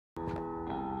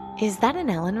Is that an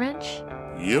Allen wrench?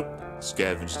 Yep,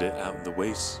 scavenged it out in the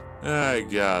waste. I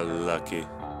got lucky.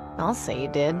 I'll say you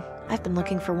did. I've been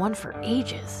looking for one for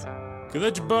ages. Can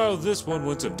let you borrow this one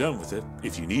once I'm done with it,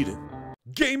 if you need it.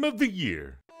 Game of the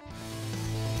Year.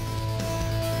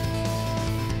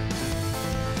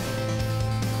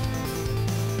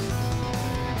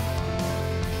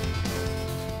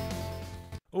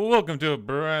 Welcome to a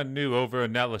brand new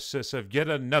overanalysis of yet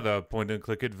another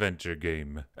point-and-click adventure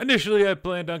game. Initially, I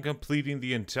planned on completing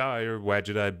the entire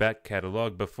Wadget I back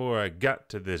catalog before I got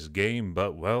to this game,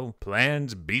 but well,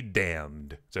 plans be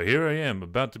damned. So here I am,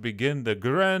 about to begin the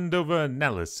grand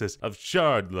overanalysis of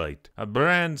Shardlight, a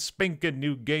brand spanking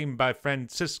new game by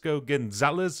Francisco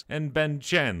Gonzalez and Ben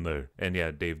Chandler. And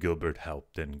yeah, Dave Gilbert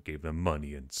helped and gave them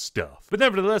money and stuff. But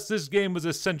nevertheless, this game was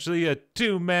essentially a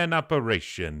two-man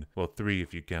operation. Well, three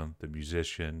if you count the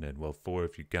musician, and well, four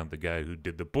if you count the guy who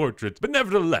did the portraits, but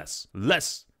nevertheless,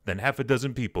 less than half a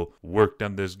dozen people worked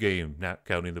on this game, not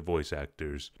counting the voice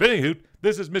actors. But anywho,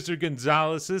 this is Mr.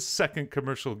 Gonzalez's second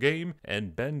commercial game,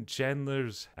 and Ben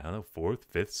Chandler's, I don't know, fourth,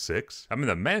 fifth, sixth? I mean,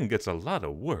 the man gets a lot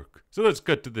of work. So let's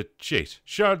cut to the chase.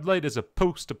 Shardlight is a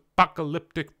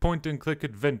post-apocalyptic point-and-click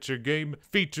adventure game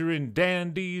featuring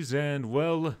dandies and,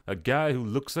 well, a guy who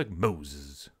looks like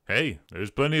Moses. Hey,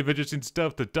 there's plenty of interesting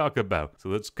stuff to talk about, so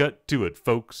let's cut to it,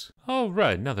 folks.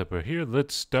 Alright, now that we're here,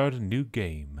 let's start a new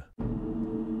game.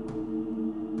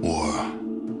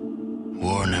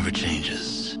 War never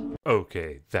changes.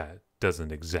 Okay, that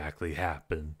doesn't exactly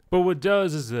happen. But what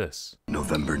does is this.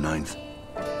 November 9th.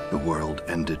 The world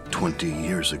ended 20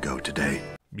 years ago today.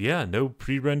 Yeah, no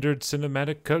pre-rendered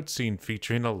cinematic cutscene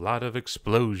featuring a lot of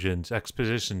explosions,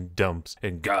 exposition dumps,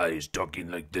 and guys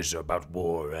talking like this about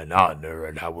war and honor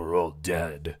and how we're all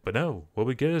dead. But no, what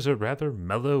we get is a rather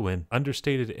mellow and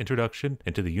understated introduction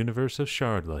into the universe of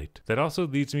Shardlight. That also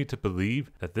leads me to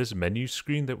believe that this menu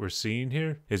screen that we're seeing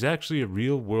here is actually a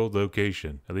real-world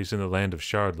location, at least in the land of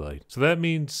Shardlight. So that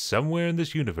means somewhere in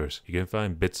this universe you can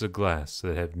find bits of glass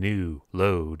that have new,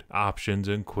 load, options,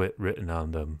 and quit written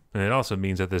on them. And it also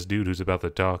means that this dude who's about to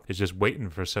talk is just waiting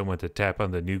for someone to tap on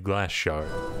the new glass shard.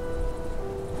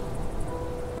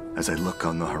 As I look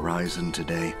on the horizon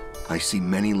today, I see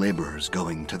many laborers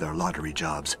going to their lottery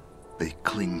jobs. They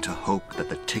cling to hope that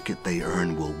the ticket they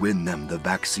earn will win them the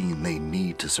vaccine they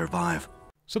need to survive.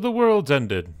 So the world's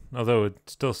ended, although it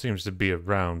still seems to be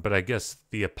around, but I guess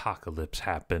the apocalypse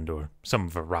happened, or some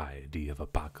variety of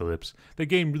apocalypse. The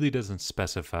game really doesn't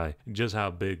specify just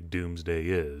how big Doomsday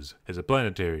is. Is it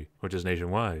planetary, or just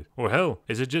nationwide? Or hell,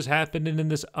 is it just happening in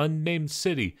this unnamed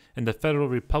city in the Federal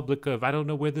Republic of I don't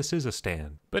know where this is a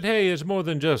stand? But hey, it's more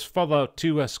than just Fallout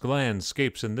 2-esque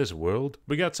landscapes in this world.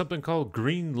 We got something called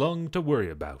Green Lung to worry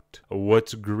about.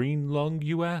 What's Green Lung,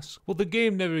 you ask? Well, the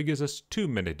game never gives us too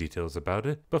many details about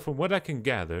it, but from what I can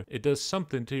gather, it does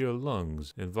something to your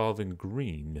lungs involving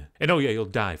green. And oh yeah, you'll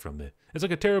die from it. It's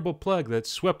like a terrible plague that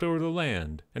swept over the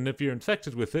land. And if you're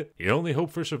infected with it, your only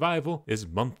hope for survival is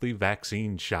monthly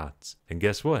vaccine shots. And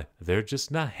guess what? They're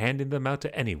just not handing them out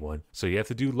to anyone, so you have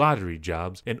to do lottery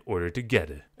jobs in order to get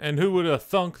it. And who would have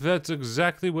thunk that's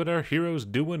exactly what our hero's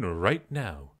doing right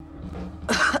now?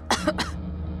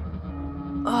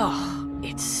 Oh,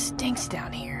 it stinks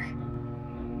down here.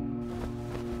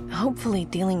 Hopefully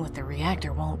dealing with the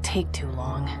reactor won't take too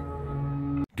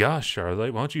long. Gosh,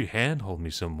 Shardlight, why don't you handhold me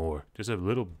some more? Just a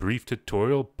little brief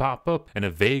tutorial pop-up and a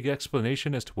vague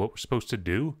explanation as to what we're supposed to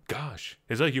do? Gosh,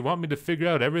 it's like you want me to figure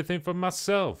out everything for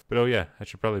myself. But oh yeah, I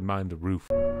should probably mind the roof.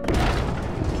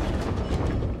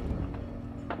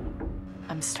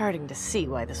 I'm starting to see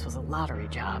why this was a lottery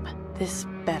job. This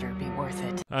better be worth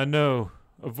it. I know.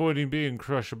 Avoiding being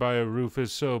crushed by a roof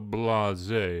is so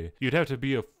blasé. You'd have to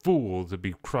be a fool to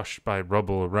be crushed by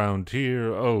rubble around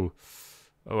here. Oh,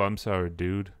 I'm sorry,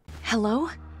 dude.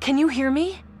 Hello? Can you hear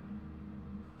me?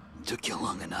 Took you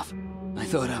long enough. I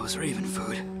thought I was raven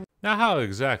food. Now how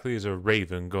exactly is a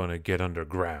raven gonna get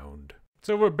underground?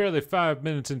 So we're barely 5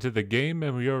 minutes into the game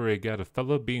and we already got a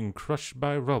fella being crushed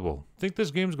by rubble. Think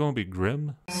this game's gonna be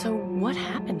grim? So what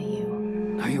happened to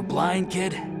you? Are you blind,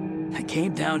 kid? I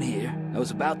came down here, I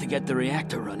was about to get the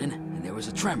reactor running, and there was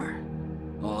a tremor.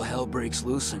 All hell breaks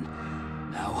loose, and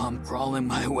now I'm crawling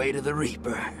my way to the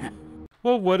Reaper.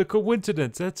 Well, what a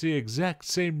coincidence. That's the exact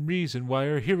same reason why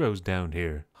our hero's down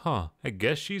here. Huh, I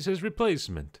guess she's his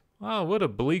replacement. Wow, what a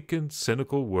bleak and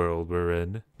cynical world we're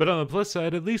in. But on the plus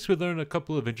side, at least we learn a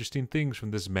couple of interesting things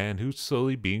from this man who's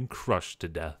slowly being crushed to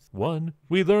death. One,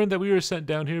 we learned that we were sent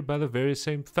down here by the very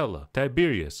same fella,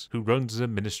 Tiberius, who runs the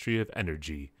Ministry of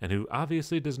Energy, and who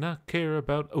obviously does not care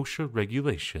about OSHA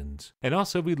regulations. And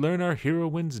also we learn our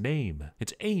heroine's name.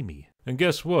 It's Amy. And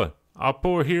guess what? Our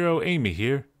poor hero Amy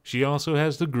here She also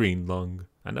has the green lung.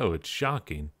 I know, it's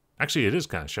shocking. Actually, it is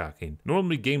kind of shocking.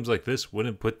 Normally, games like this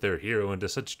wouldn't put their hero into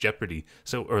such jeopardy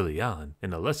so early on.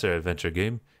 In a lesser adventure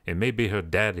game, it may be her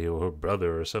daddy or her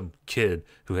brother or some kid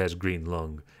who has green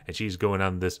lung, and she's going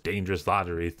on this dangerous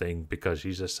lottery thing because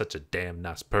she's just such a damn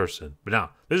nice person. But no,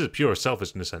 this is pure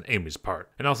selfishness on Amy's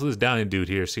part. And also this dying dude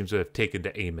here seems to have taken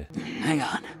to Amy. Hang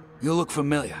on. You look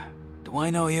familiar. Do I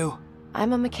know you?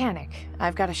 I'm a mechanic.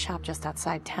 I've got a shop just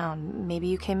outside town. Maybe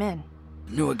you came in.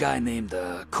 Knew a guy named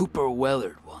Cooper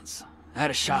Wellard once.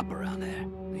 Had a shop around there.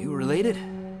 Are you related?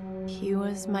 He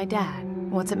was my dad.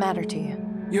 What's it matter to you?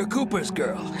 You're Cooper's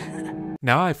girl.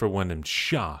 Now I, for one, am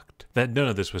shocked that none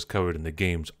of this was covered in the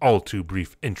game's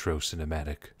all-too-brief intro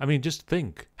cinematic. I mean, just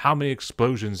think how many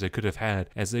explosions they could have had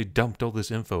as they dumped all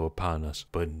this info upon us.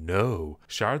 But no,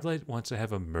 Shardlight wants to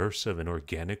have immersive and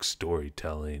organic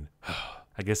storytelling.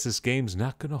 I guess this game's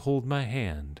not gonna hold my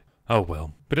hand. Oh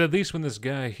well. But at least when this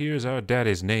guy hears our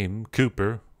daddy's name,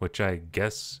 Cooper, which I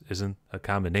guess isn't a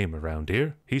common name around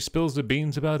here, he spills the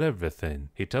beans about everything.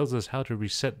 He tells us how to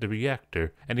reset the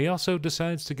reactor, and he also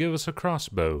decides to give us a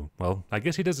crossbow. Well, I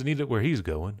guess he doesn't need it where he's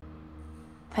going.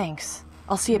 Thanks.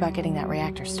 I'll see about getting that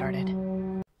reactor started.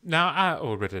 Now, I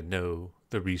already know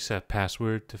the reset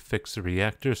password to fix the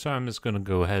reactor, so I'm just gonna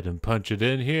go ahead and punch it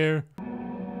in here.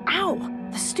 Ow!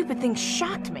 The stupid thing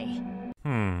shocked me.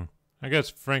 I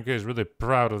guess Frankie is really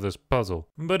proud of this puzzle.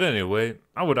 But anyway,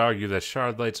 I would argue that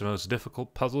Shardlight's most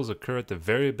difficult puzzles occur at the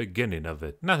very beginning of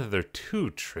it. Not that they're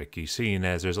too tricky, seeing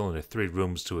as there's only 3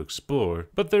 rooms to explore,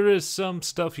 but there is some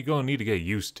stuff you're gonna need to get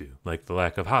used to, like the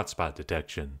lack of hotspot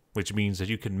detection, which means that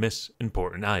you can miss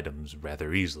important items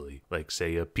rather easily, like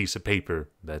say a piece of paper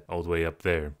that all the way up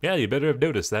there. Yeah, you better have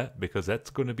noticed that, because that's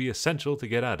going to be essential to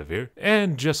get out of here.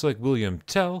 And just like William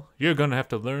Tell, you're going to have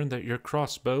to learn that your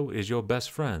crossbow is your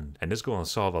best friend, and it's going to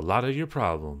solve a lot of your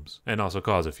problems, and also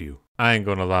cause a few. I ain't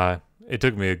gonna lie, it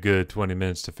took me a good 20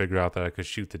 minutes to figure out that I could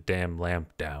shoot the damn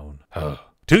lamp down.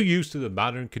 Too used to the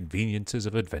modern conveniences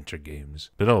of adventure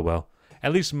games. But oh well.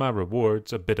 At least my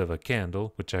reward's a bit of a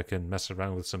candle, which I can mess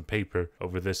around with some paper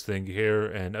over this thing here,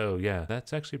 and oh yeah,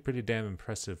 that's actually pretty damn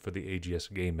impressive for the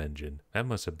AGS game engine. That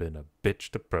must have been a bitch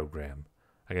to program.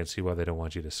 I can see why they don't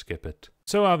want you to skip it.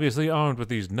 So obviously, armed with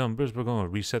these numbers, we're going to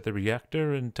reset the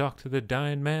reactor and talk to the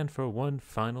dying man for one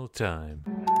final time.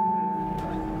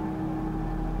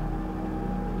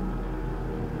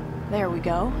 There we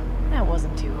go. That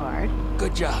wasn't too hard.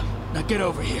 Good job. Now get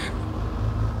over here.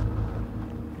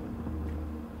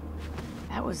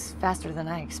 That was faster than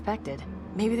I expected.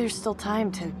 Maybe there's still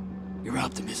time to... Your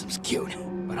optimism's cute,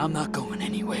 but I'm not going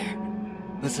anywhere.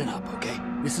 Listen up, okay?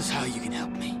 This is how you can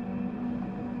help me.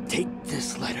 Take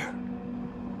this letter.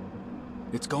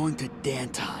 It's going to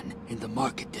Danton in the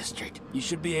Market District. You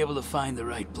should be able to find the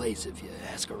right place if you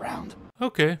ask around.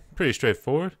 Okay, pretty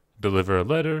straightforward. Deliver a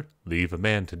letter, leave a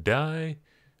man to die.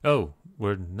 Oh,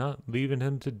 we're not leaving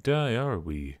him to die, are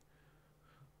we?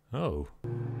 Oh.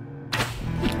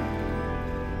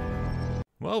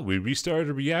 Well, we restarted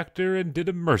a reactor and did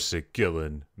a mercy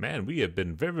killing. Man, we have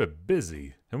been very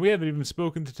busy. And we haven't even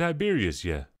spoken to Tiberius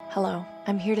yet. Hello,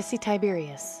 I'm here to see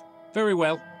Tiberius. Very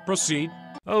well. Proceed.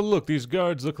 Oh look, these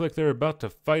guards look like they're about to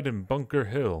fight in Bunker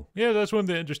Hill. Yeah, that's one of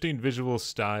the interesting visual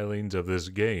stylings of this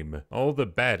game. All the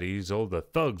baddies, all the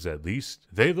thugs at least,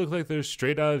 they look like they're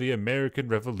straight out of the American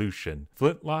Revolution,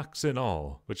 flintlocks and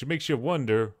all. Which makes you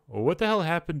wonder, well, what the hell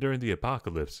happened during the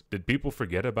apocalypse? Did people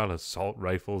forget about assault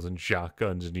rifles and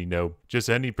shotguns and, you know, just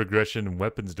any progression in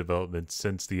weapons development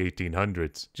since the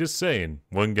 1800s? Just saying,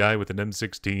 one guy with an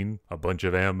M16, a bunch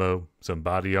of ammo, some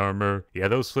body armor, yeah,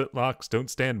 those flintlocks don't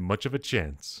stand much of a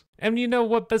chance. And you know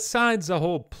what, besides the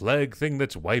whole plague thing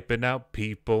that's wiping out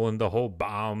people and the whole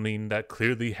bombing that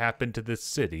clearly happened to this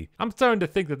city, I'm starting to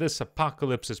think that this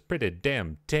apocalypse is pretty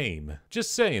damn tame.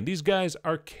 Just saying, these guys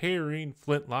are carrying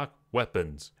flintlock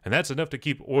weapons, and that's enough to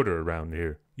keep order around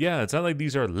here. Yeah, it's not like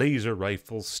these are laser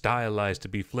rifles stylized to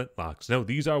be flintlocks. No,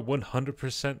 these are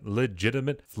 100%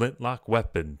 legitimate flintlock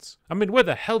weapons. I mean, where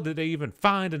the hell did they even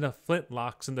find enough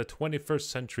flintlocks in the 21st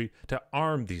century to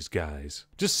arm these guys?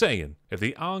 Just saying, if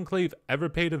the Enclave ever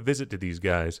paid a visit to these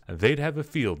guys, they'd have a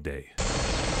field day.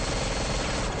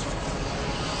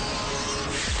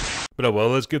 But oh well,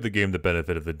 let's give the game the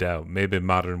benefit of the doubt. Maybe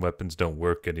modern weapons don't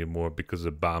work anymore because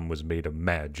the bomb was made of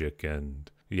magic and,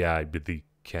 yeah, I really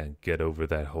can't get over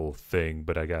that whole thing,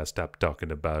 but I gotta stop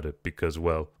talking about it because,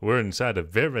 well, we're inside a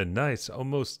very nice,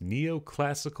 almost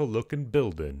neoclassical looking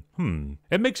building.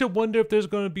 It makes you wonder if there's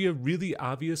gonna be a really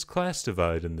obvious class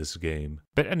divide in this game.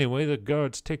 But anyway, the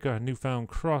guards take our newfound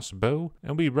crossbow,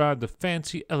 and we ride the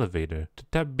fancy elevator to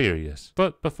Tiberius.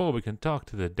 But before we can talk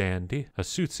to the dandy, a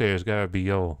soothsayer's gotta be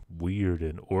all weird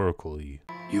and oracle-y.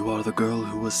 You are the girl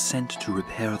who was sent to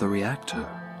repair the reactor,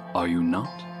 are you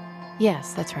not?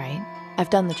 Yes, that's right. I've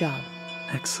done the job.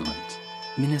 Excellent.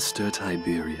 Minister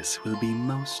Tiberius will be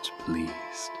most pleased.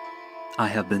 I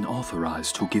have been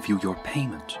authorized to give you your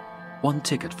payment. 1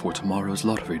 ticket for tomorrow's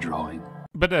lottery drawing.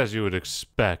 But as you would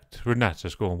expect, we're not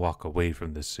just going to walk away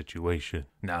from this situation.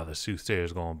 Now the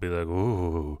soothsayer's going to be like,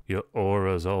 ooh, your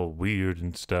aura's all weird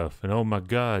and stuff. And oh my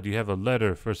god, you have a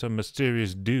letter for some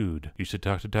mysterious dude. You should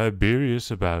talk to Tiberius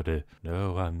about it.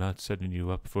 No, I'm not setting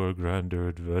you up for a grander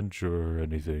adventure or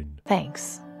anything.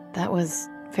 Thanks. That was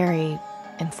very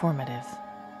informative.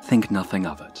 Think nothing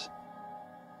of it.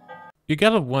 You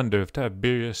gotta wonder if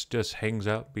Tiberius just hangs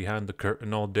out behind the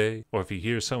curtain all day, or if he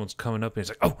hears someone's coming up and he's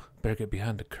like, oh, better get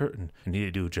behind the curtain. I need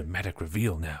to do a dramatic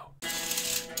reveal now.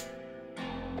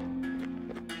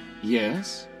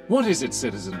 Yes? What is it,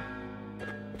 citizen?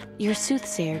 Your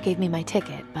soothsayer gave me my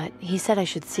ticket, but he said I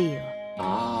should see you.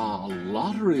 Ah, a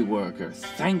lottery worker.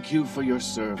 Thank you for your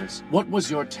service. What was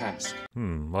your task?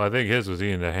 Well, I think his was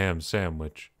eating a ham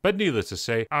sandwich. But needless to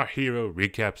say, our hero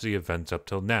recaps the events up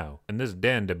till now, and this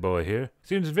dandy boy here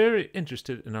seems very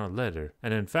interested in our letter,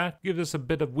 and in fact gives us a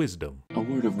bit of wisdom. A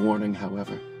word of warning,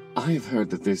 however. I've heard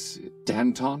that this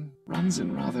Danton runs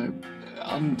in rather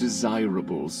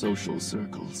undesirable social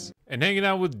circles. And hanging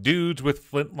out with dudes with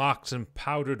flintlocks and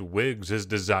powdered wigs is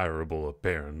desirable,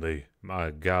 apparently.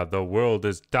 My god, the world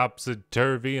is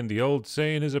topsy-turvy, and the old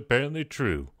saying is apparently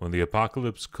true. When the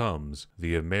apocalypse comes,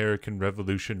 the American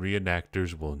Revolution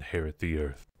reenactors will inherit the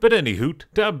earth. But anywho,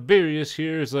 Tiberius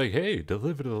here is like, hey,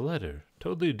 deliver the letter.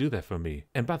 Totally do that for me.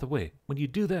 And by the way, when you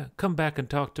do that, come back and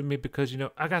talk to me because,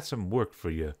 I got some work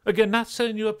for you. Again, not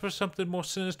setting you up for something more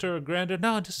sinister or grander.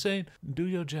 No, I'm just saying, do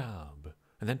your job.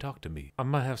 And then talk to me. I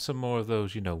might have some more of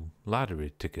those,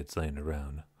 lottery tickets laying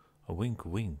around. A wink,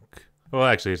 wink. Well,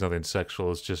 actually, it's nothing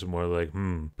sexual. It's just more like,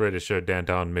 pretty sure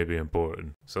Danton may be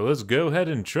important. So let's go ahead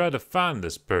and try to find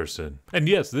this person. And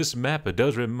yes, this map, it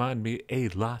does remind me a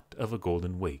lot of a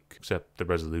Golden Wake. Except the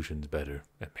resolution's better.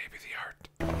 And maybe the art.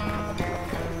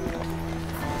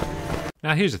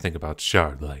 Now, here's the thing about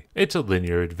Shardlight. It's a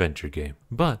linear adventure game.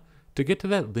 But to get to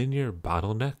that linear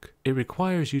bottleneck, it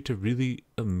requires you to really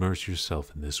immerse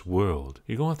yourself in this world.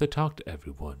 You're going to have to talk to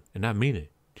everyone. And I mean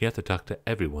it. You have to talk to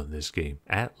everyone in this game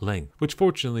at length, which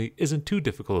fortunately isn't too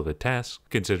difficult of a task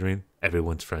considering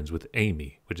everyone's friends with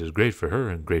Amy, which is great for her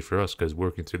and great for us because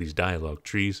working through these dialogue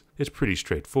trees is pretty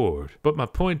straightforward. But my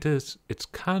point is, it's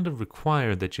kind of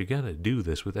required that you gotta do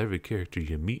this with every character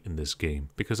you meet in this game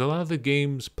because a lot of the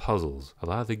game's puzzles, a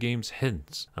lot of the game's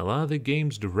hints, a lot of the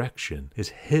game's direction is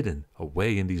hidden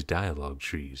away in these dialogue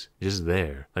trees, just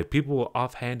there. Like people will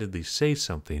offhandedly say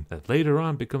something that later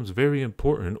on becomes very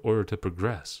important in order to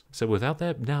progress. So without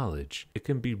that knowledge, it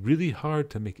can be really hard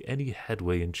to make any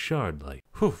headway in Shardlight.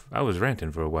 Whew, I was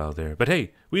ranting for a while there, but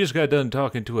hey, we just got done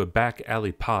talking to a back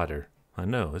alley potter. I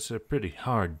know, it's a pretty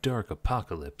hard, dark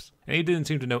apocalypse, and he didn't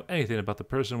seem to know anything about the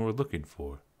person we're looking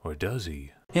for. Or does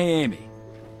he? Hey, Amy.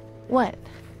 What?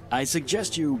 I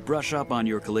suggest you brush up on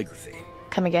your calligraphy.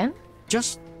 Come again?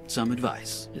 Just some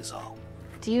advice is all.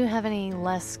 Do you have any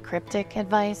less cryptic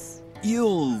advice?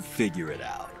 You'll figure it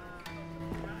out.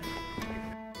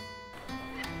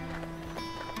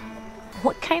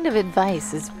 What kind of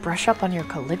advice is brush up on your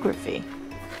calligraphy?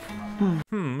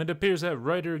 It appears that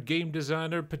writer, game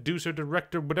designer, producer,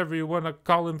 director, whatever you want to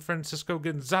call him, Francisco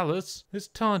Gonzalez, is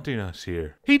taunting us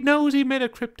here. He knows he made a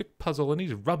cryptic puzzle and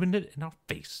he's rubbing it in our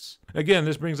face. Again,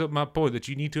 this brings up my point that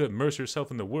you need to immerse yourself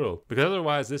in the world, because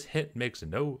otherwise this hint makes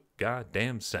no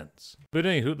goddamn sense. But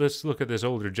anywho, let's look at this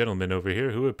older gentleman over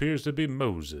here who appears to be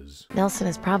Moses. Nelson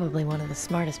is probably one of the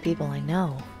smartest people I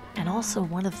know, and also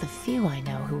one of the few I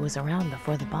know who was around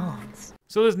before the bombs.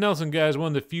 So this Nelson guy is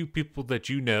one of the few people that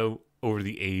you know over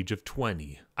the age of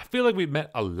 20. I feel like we've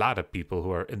met a lot of people who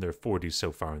are in their 40s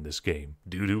so far in this game.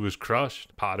 Dude who was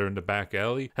crushed, Potter in the back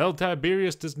alley. Hell,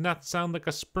 Tiberius does not sound like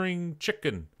a spring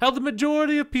chicken. Hell, the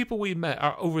majority of people we met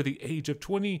are over the age of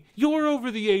 20. You're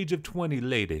over the age of 20,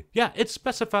 lady. Yeah, it's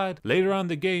specified later on in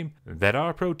the game that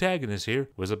our protagonist here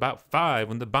was about 5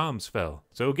 when the bombs fell.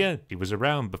 So again, he was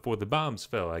around before the bombs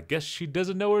fell. I guess she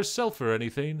doesn't know herself or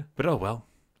anything. But oh well.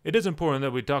 It is important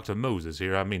that we talk to Moses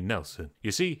here, I mean Nelson.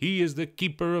 You see, he is the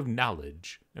keeper of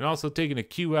knowledge. And also taking a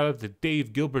cue out of the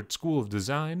Dave Gilbert School of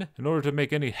Design, in order to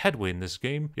make any headway in this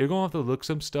game, you're going to have to look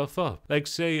some stuff up. Like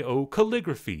say,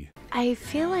 calligraphy. I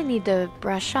feel I need to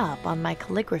brush up on my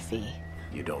calligraphy.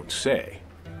 You don't say.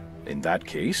 In that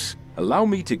case, allow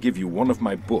me to give you one of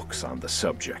my books on the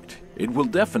subject. It will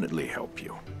definitely help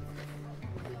you.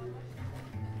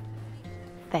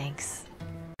 Thanks.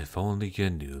 If only you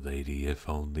knew, lady, if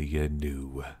only you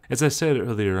knew. As I said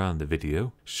earlier on in the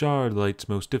video, Shardlight's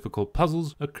most difficult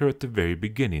puzzles occur at the very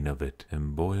beginning of it.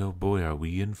 And boy oh boy are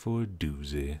we in for a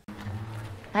doozy.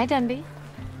 Hi, Denby.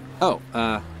 Oh,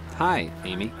 hi,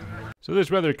 Amy. So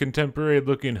this rather contemporary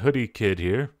looking hoodie kid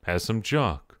here has some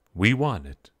chalk. We want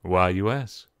it. Why, you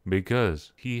ask?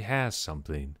 Because he has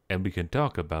something, and we can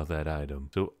talk about that item.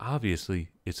 So obviously,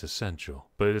 it's essential.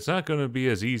 But it's not going to be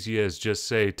as easy as just,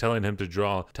 say, telling him to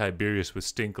draw Tiberius with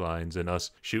stink lines and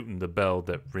us shooting the bell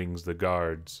that rings the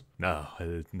guards. No,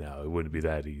 it wouldn't be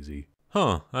that easy.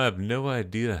 I have no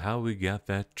idea how we got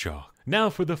that chalk.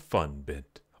 Now for the fun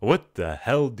bit. What the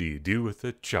hell do you do with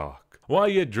the chalk? Why,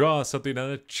 you draw something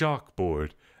on a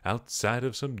chalkboard outside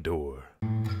of some door.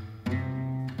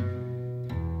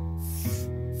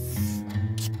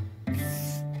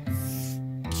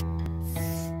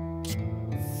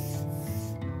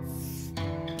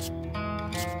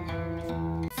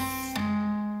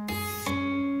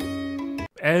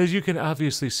 As you can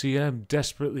obviously see, I'm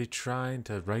desperately trying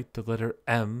to write the letter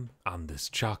M on this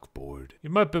chalkboard.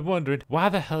 You might be wondering, why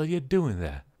the hell are you doing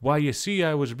that? Why, you see,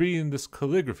 I was reading this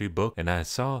calligraphy book, and I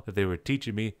saw that they were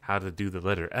teaching me how to do the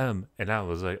letter M, and I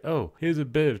was like, oh, here's a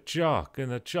bit of chalk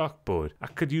and a chalkboard. I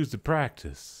could use the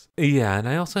practice. Yeah, and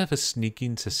I also have a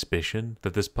sneaking suspicion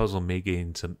that this puzzle may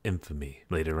gain some infamy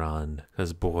later on,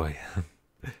 because boy,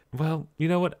 well, you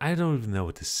know what? I don't even know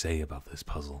what to say about this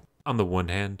puzzle. On the one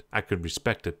hand, I can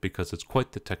respect it because it's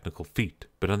quite the technical feat,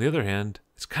 but on the other hand,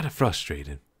 it's kind of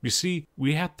frustrating. You see,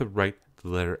 we have to write the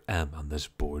letter M on this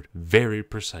board very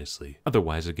precisely.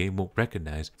 Otherwise, the game won't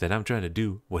recognize that I'm trying to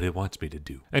do what it wants me to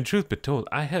do. And truth be told,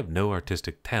 I have no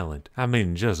artistic talent. I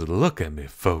mean, just look at me,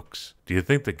 folks. Do you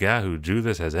think the guy who drew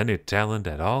this has any talent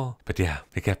at all? But yeah,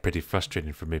 it got pretty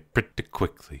frustrating for me pretty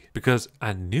quickly because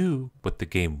I knew what the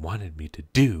game wanted me to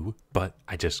do, but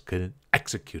I just couldn't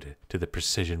execute it to the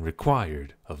precision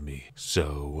required of me.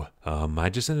 So, I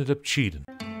just ended up cheating.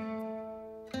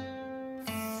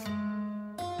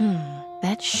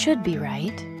 That should be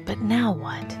right, but now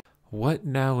what? What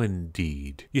now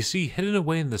indeed? You see, hidden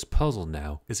away in this puzzle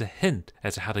now is a hint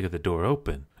as to how to get the door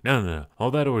open. No.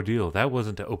 All that ordeal, that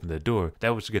wasn't to open the door.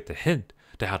 That was to get the hint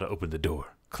to how to open the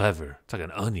door. Clever. It's like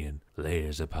an onion.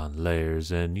 Layers upon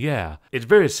layers. And yeah, it's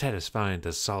very satisfying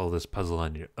to solve this puzzle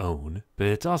on your own. But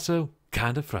it's also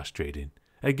kind of frustrating.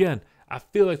 Again, I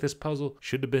feel like this puzzle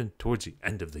should have been towards the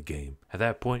end of the game. At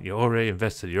that point, you already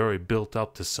invested, you already built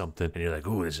up to something, and you're like,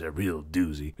 ooh, this is a real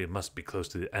doozy. It must be close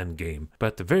to the end game. But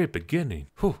at the very beginning,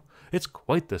 it's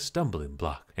quite the stumbling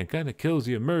block, and kind of kills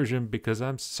the immersion because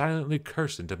I'm silently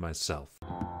cursing to myself.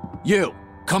 You,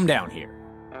 come down here.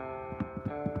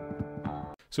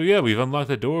 So yeah, we've unlocked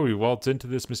the door, we waltz into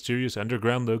this mysterious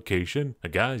underground location. A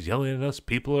guy's yelling at us,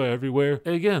 people are everywhere.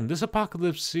 And again, this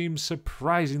apocalypse seems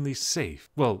surprisingly safe.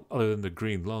 Well, other than the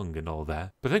green lung and all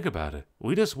that. But think about it.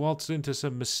 We just waltzed into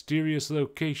some mysterious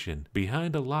location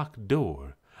behind a locked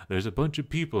door. There's a bunch of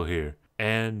people here,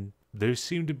 and they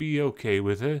seem to be okay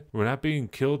with it. We're not being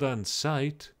killed on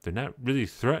sight. They're not really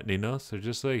threatening us. They're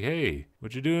just like, hey,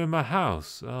 what you doing in my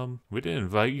house? We didn't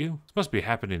invite you. This must be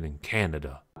happening in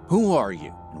Canada. Who are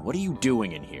you, and what are you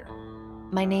doing in here?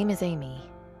 My name is Amy,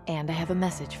 and I have a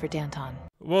message for Danton.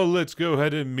 Well, let's go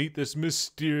ahead and meet this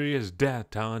mysterious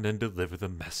Danton and deliver the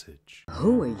message.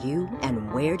 Who are you,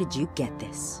 and where did you get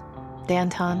this?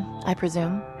 Danton, I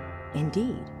presume?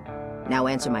 Indeed. Now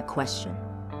answer my question.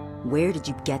 Where did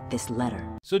you get this letter?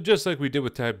 So just like we did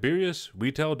with Tiberius,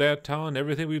 we tell Danton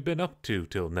everything we've been up to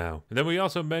till now. And then we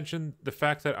also mentioned the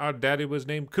fact that our daddy was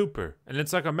named Cooper, and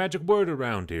it's like a magic word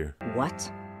around here.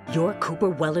 What? You're Cooper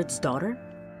Wellard's daughter?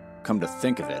 Come to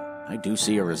think of it, I do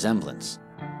see a resemblance.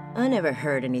 I never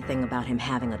heard anything about him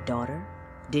having a daughter.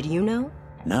 Did you know?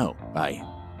 No,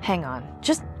 Hang on.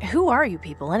 Just who are you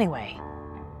people anyway?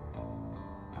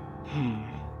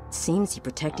 Seems he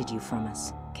protected you from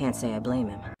us. Can't say I blame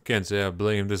him. Can't say I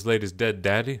blame this lady's dead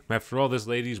daddy. After all, this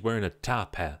lady's wearing a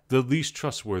top hat, the least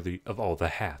trustworthy of all the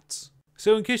hats.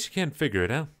 So in case you can't figure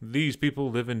it out, these people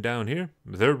living down here,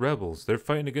 they're rebels. They're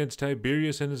fighting against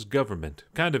Tiberius and his government.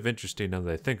 Kind of interesting now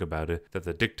that I think about it, that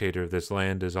the dictator of this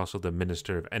land is also the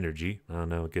minister of energy. I don't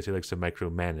know, I guess he likes to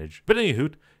micromanage. But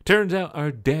anywho, turns out our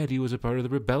daddy was a part of the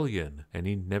rebellion, and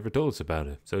he never told us about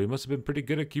it. So he must have been pretty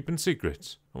good at keeping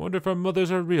secrets. I wonder if our mother's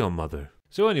our real mother.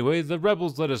 So anyway, the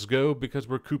rebels let us go because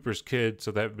we're Cooper's kids,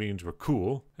 so that means we're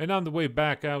cool. And on the way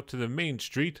back out to the main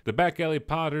street, the back alley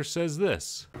Potter says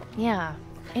this. Yeah,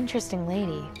 interesting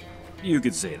lady. You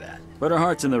could say that, but her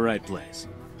heart's in the right place.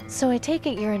 So I take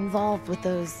it you're involved with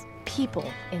those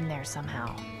people in there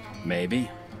somehow.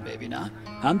 Maybe, maybe not.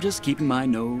 I'm just keeping my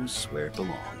nose where it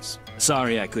belongs.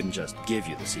 Sorry I couldn't just give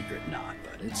you the secret knot,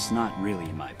 but it's not really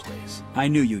my place. I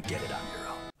knew you'd get it on your own.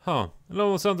 Huh, it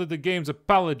almost sounds like the game's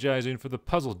apologizing for the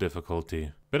puzzle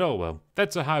difficulty. But oh well,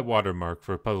 that's a high watermark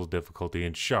for puzzle difficulty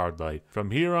in Shardlight. From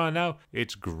here on out,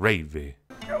 it's gravy.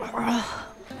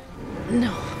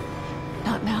 No,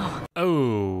 not now.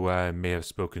 Oh, I may have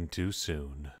spoken too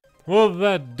soon. Well,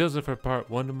 that does it for part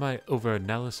 1 of my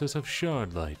overanalysis of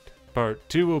Shardlight. Part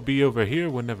 2 will be over here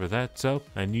whenever that's up,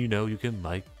 and you know you can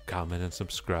like, comment, and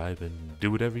subscribe, and do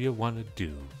whatever you want to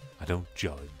do. I don't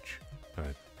judge.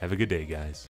 Alright, have a good day, guys.